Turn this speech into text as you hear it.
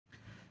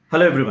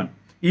Hello everyone.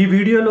 ఈ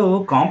వీడియోలో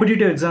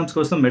competitive exams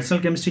కోసం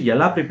మెడిసినల్ కెమిస్ట్రీ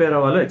ఎలా ప్రిపేర్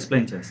అవ్వాలో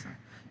ఎక్స్ప్లెయిన్ చేస్తాను.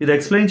 ఇది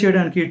ఎక్స్ప్లెయిన్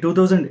చేయడానికి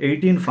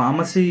 2018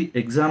 ఫార్మసీ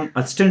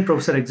అసిస్టెంట్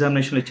ప్రొఫెసర్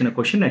ఎగ్జామినేషన్లో ఇచ్చిన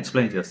క్వశ్చన్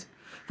ఎక్స్ప్లెయిన్ చేస్తాను.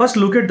 First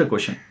look at the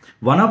question.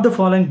 One of the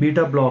following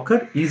beta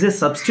blocker is a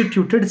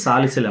substituted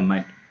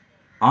సాలిసిలమైడ్.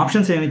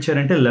 Options ఏమి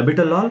ఇచ్చారంటే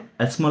లెబిటలాల్,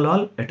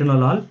 ఎస్మలాల్,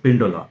 ఎటనలాల్,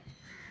 పిండోలాల్.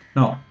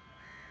 Now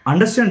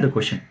understand the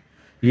question.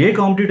 A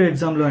competitive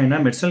ఎగ్జామ్లో అయినా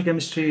మెడిసినల్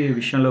కెమిస్ట్రీ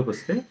విషయంలోకి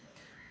వస్తే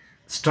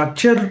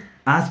స్ట్రక్చర్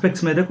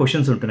ఆస్పెక్ట్స్ మీద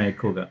క్వశ్చన్స్ ఉంటున్నాయి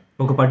ఎక్కువగా.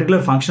 ఒక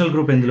పర్టికులర్ ఫంక్షనల్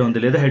గ్రూప్ ఎందులో ఉంది,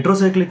 లేదా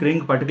హెట్రోసైక్లిక్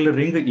రింగ్ పర్టికులర్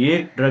రింగ్ ఏ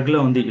డ్రగ్లో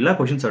ఉంది, ఇలా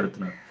క్వశ్చన్స్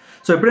అడుగుతున్నారు.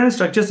 సో ఎప్పుడైనా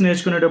స్ట్రక్చర్స్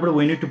నేర్చుకునేటప్పుడు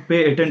we need to pay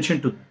attention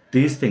to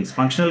these things.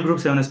 Functional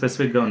groups ఏమైనా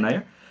స్పెసిఫిక్గా ఉన్నాయా,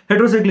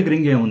 హెట్రోసైక్లిక్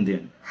రింగ్ ఏముంది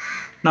అని.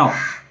 Now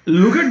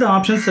look at the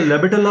options.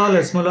 లెబిటలాల్,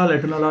 ఎస్మలాల్,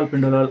 ఎటనలాల్,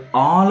 పిండోలాల్,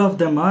 all of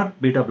them are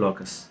beta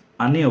blockers.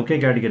 అన్నీ ఒకే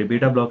కేటగిరీ,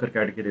 బీటా బ్లాకర్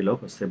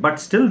కేటగిరీలోకి వస్తాయి. But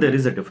still there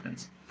is a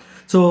difference.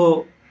 So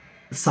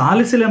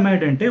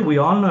సాలిసిలమైడ్ అంటే we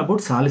all know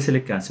about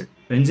salicylic acid.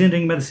 Benzene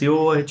ring మీద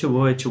COOH,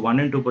 OH 1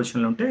 and 2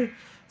 పొజిషన్లో ఉంటే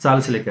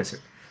salicylic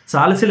acid.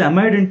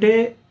 సాలిసిలమైడ్ అంటే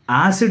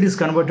acid is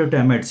converted to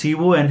amide.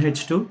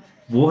 CONH2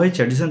 OH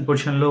addition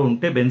పొజిషన్లో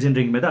ఉంటే benzene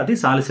ring మీద అది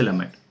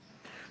సాలిసిలమైడ్.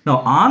 నా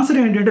ఆన్సర్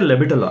ఏంటంటే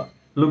లెబిటలాల్.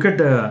 Look at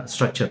the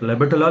structure.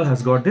 లెబిటలాల్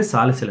has got the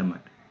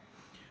సాలిసిలమైడ్.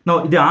 నా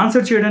ఇది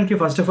ఆన్సర్ చేయడానికి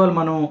ఫస్ట్ ఆఫ్ ఆల్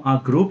మనం ఆ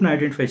గ్రూప్ని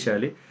ఐడెంటిఫై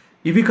చేయాలి.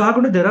 ఇవి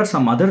కాకుండా there are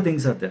some other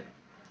things are there.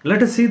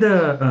 Let us see the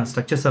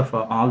structures of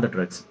all the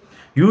drugs.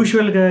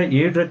 యూజువల్గా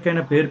ఏ డ్రగ్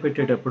అయినా పేరు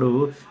పెట్టేటప్పుడు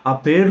ఆ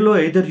పేరులో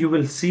either you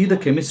will see the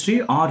chemistry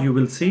or you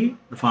will see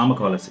the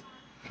pharmacology.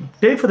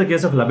 Take for the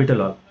case of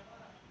లబిటలాల్.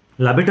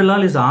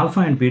 లబిటలాల్ is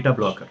alpha and beta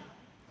blocker.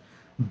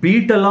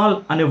 బీటలాల్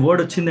అనే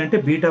word వచ్చిందంటే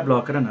beta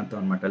blocker అని అర్థం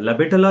అనమాట.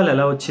 లబిటలాల్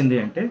ఎలా వచ్చింది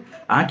అంటే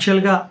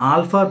యాక్చువల్గా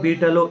ఆల్ఫా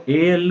బీటాలో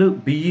AL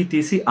BE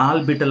తీసి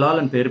ఆల్ బీటలాల్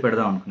అని పేరు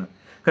పెడదాం అనుకున్నారు.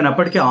 కానీ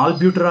అప్పటికే ఆల్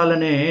బ్యూటరాల్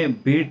అనే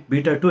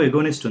బీటా 2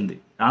 ఎగోనిస్ట్ ఉంది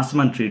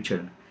ఆస్తమాని ట్రీట్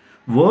చేయడానికి.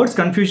 వర్డ్స్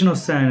కన్ఫ్యూజన్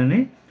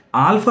వస్తాయని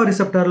ఆల్ఫా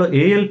రిసెప్టార్లో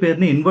AL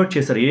పేరుని ఇన్వర్ట్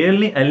చేశారు.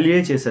 ALని LA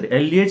చేశారు.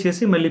 LA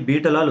చేసి మళ్ళీ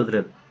బీటలాల్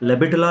వదిలేరు.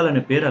 లెబిటలాల్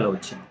అనే పేరు అలా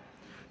వచ్చింది.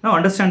 Now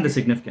understand the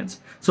significance.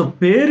 So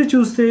పేరు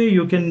చూస్తే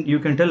you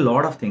can tell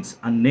lot of things.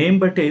 ఆ నేమ్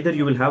బట్టి either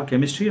you will have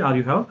chemistry or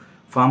you have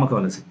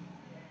pharmacology.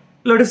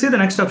 Let us see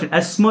the next option.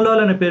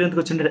 ఎస్మలాల్ అనే పేరు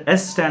ఎందుకు వచ్చిందంటే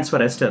S stands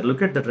for ester.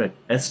 Look at the drug.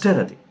 Ester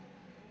అది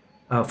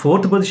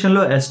 4th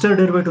పొజిషన్లో ester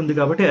డెరివేట్ ఉంది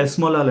కాబట్టి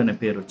ఎస్మలాల్ అనే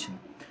పేరు వచ్చింది.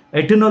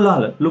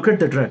 ఎటనలాల్. Look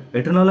at the drug.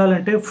 ఎటనలాల్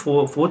అంటే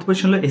 4th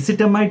పొజిషన్లో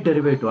ఎసిటమైడ్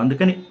డెరివేటివ్,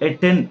 అందుకని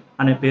ఎటెన్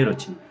అనే పేరు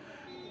వచ్చింది.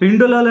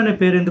 పిండోలాల్ అనే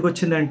పేరు ఎందుకు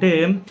వచ్చిందంటే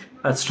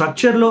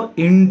స్ట్రక్చర్లో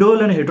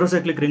ఇండోల్ అనే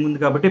హెట్రోసైక్లిక్ రింగ్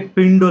ఉంది కాబట్టి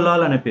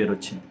పిండోలాల్ అనే పేరు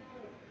వచ్చింది.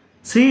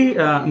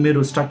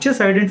 మీరు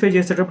స్ట్రక్చర్స్ ఐడెంటిఫై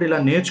చేసేటప్పుడు ఇలా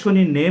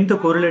నేర్చుకుని నేమ్తో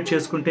కోరిలేట్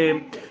చేసుకుంటే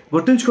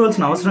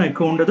గుర్తుంచుకోవాల్సిన అవసరం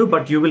ఎక్కువ ఉండదు.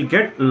 But you will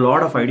get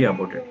lot of idea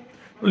about it.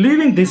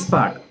 Leaving this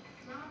part,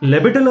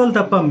 లెబిటలాల్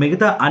తప్ప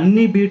మిగతా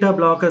అన్ని beta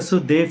blockers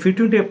they fit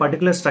into A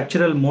particular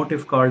structural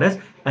motive called as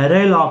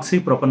aryl oxy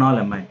propanol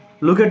amine.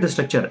 Look at the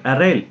structure.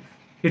 Aryl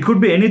it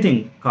could be anything,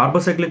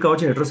 కార్బోసైక్లిక్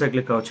కావచ్చు,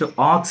 heterocyclic కావచ్చు.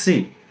 Oxy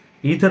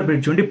ether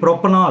bridge ఉండి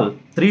propanol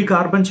 3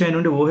 carbon chain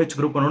నుండి OH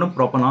group ఉండడం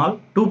propanol,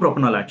 2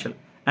 propanol actual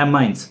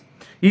amines.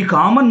 ఈ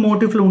common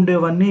మోటిఫ్లో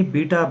ఉండేవన్నీ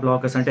beta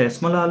blockers. అంటే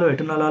ఎస్మలాల్,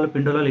 ఎటనలాల్,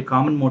 పిండోలాల్ ఈ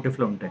common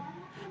మోటిఫ్లో ఉంటాయి.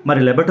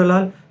 మరి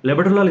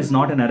లెబిటలాల్ is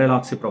not an aryl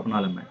oxy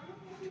propanol amine.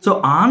 So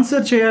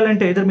answer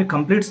చేయాలంటే ఏదో మీకు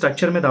కంప్లీట్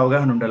స్ట్రక్చర్ మీద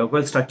అవగాహన ఉండాలి.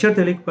 ఒకవేళ స్ట్రక్చర్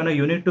తెలియకపోయినా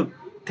యూనిట్ టు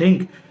థింక్,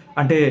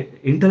 అంటే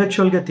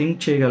ఇంటలెక్చువల్గా థింక్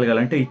చేయగలగాలి.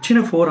 అంటే ఇచ్చిన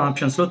 4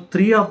 ఆప్షన్స్లో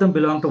 3 of them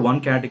belong to 1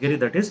 category,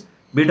 that is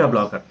beta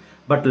blocker.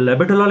 But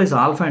లెబిటలాల్ is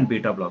alpha and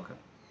beta blocker.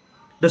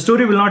 The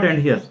story will not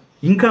end here.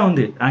 ఇంకా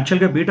ఉంది.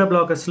 యాక్చువల్గా బీటా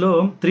బ్లాకర్స్లో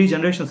 3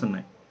 జనరేషన్స్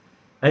ఉన్నాయి.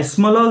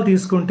 ఎస్మలాల్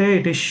తీసుకుంటే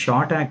it is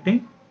short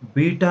acting,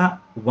 beta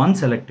 1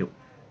 selective.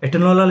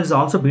 ఎటనలాల్ is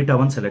also beta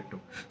 1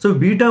 selective. So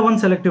beta 1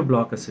 selective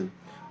blockers.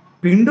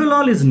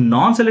 పిండోలాల్ is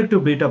non selective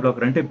beta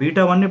blocker. అంటే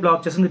beta 1ని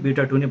black చేస్తుంది,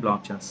 beta 2ని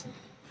black చేస్తుంది.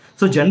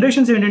 సో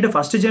జనరేషన్స్ ఏంటంటే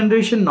first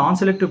generation non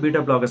selective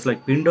beta blockers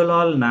like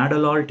పిండోలాల్,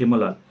 నాడలాల్,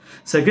 టిమోలాల్.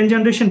 Second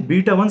generation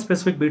beta 1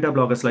 specific beta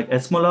blockers like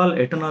ఎస్మలాల్,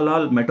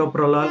 ఎటనలాల్,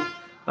 మెటోప్రోలాల్,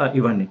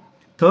 ఇవన్నీ.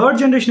 Third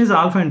generation is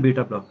alpha and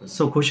beta blockers.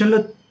 So క్వశ్చన్లో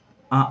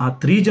ఆ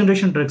 3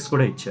 generation drugs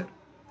కూడా ఇచ్చారు.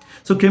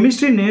 సో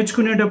కెమిస్ట్రీ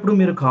నేర్చుకునేటప్పుడు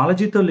మీరు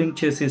కాలేజీతో లింక్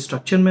చేసి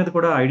స్ట్రక్చర్ మీద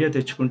కూడా ఐడియా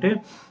తెచ్చుకుంటే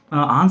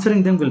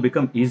answering them will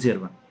become easier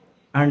one.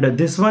 And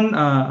this one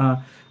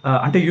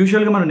అంటే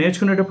యూజువల్గా మనం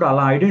నేర్చుకునేటప్పుడు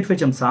అలా ఐడెంటిఫై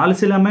చేయం.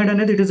 సాలిసిలమైడ్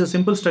అనేది it is a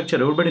simple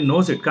structure, everybody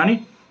knows it. కానీ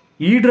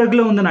ఈ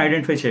డ్రగ్లో ఉందని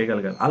ఐడెంటిఫై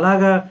చేయగలగాలి.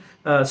 అలాగా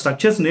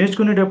స్ట్రక్చర్స్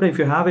నేర్చుకునేటప్పుడు if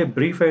you have a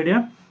brief idea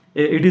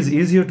it is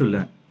easier to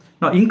learn.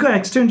 ఇంకా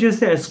ఎక్స్టెండ్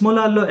చేస్తే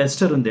ఎస్మోలాల్లో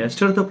ఎస్టర్ ఉంది.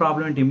 ఎస్టర్తో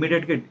ప్రాబ్లం ఏంటి,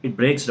 ఇమ్మీడియట్గా ఇట్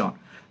బ్రేక్స్ డౌన్.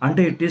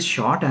 అంటే it is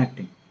short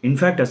acting.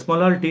 In fact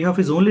ఎస్మోలాల్ T-half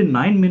is only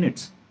 9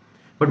 minutes.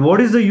 But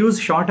what is the use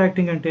short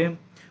acting అంటే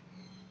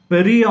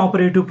peri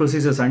operative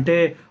procedures. అంటే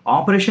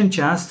operation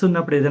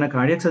చేస్తున్నప్పుడు ఏదైనా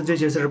కార్డియాక్ సర్జరీ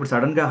చేసేటప్పుడు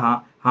సడన్గా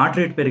హార్ట్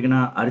రేట్ పెరిగినా,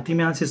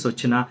 అరిథిమియాసిస్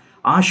వచ్చినా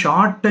ఆ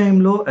షార్ట్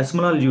టైంలో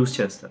ఎస్మలాల్ యూస్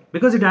చేస్తారు.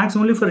 Because it acts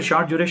only for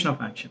short duration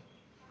of action.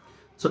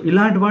 So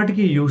ఇలాంటి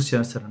వాటికి యూస్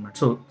చేస్తారు అన్నమాట.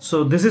 So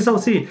this is how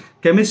see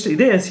chemistry.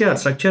 ఇదే SCR,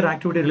 స్ట్రక్చర్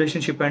యాక్టివిటీ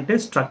రిలేషన్షిప్. అంటే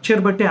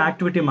స్ట్రక్చర్ బట్టి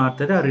యాక్టివిటీ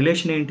మారుతుంది, ఆ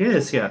రిలేషన్ ఏంటి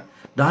SCR,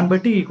 దాన్ని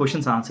బట్టి ఈ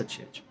క్వశ్చన్స్ ఆన్సర్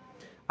చేయొచ్చు.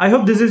 I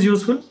hope this is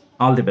useful.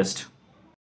 All the best.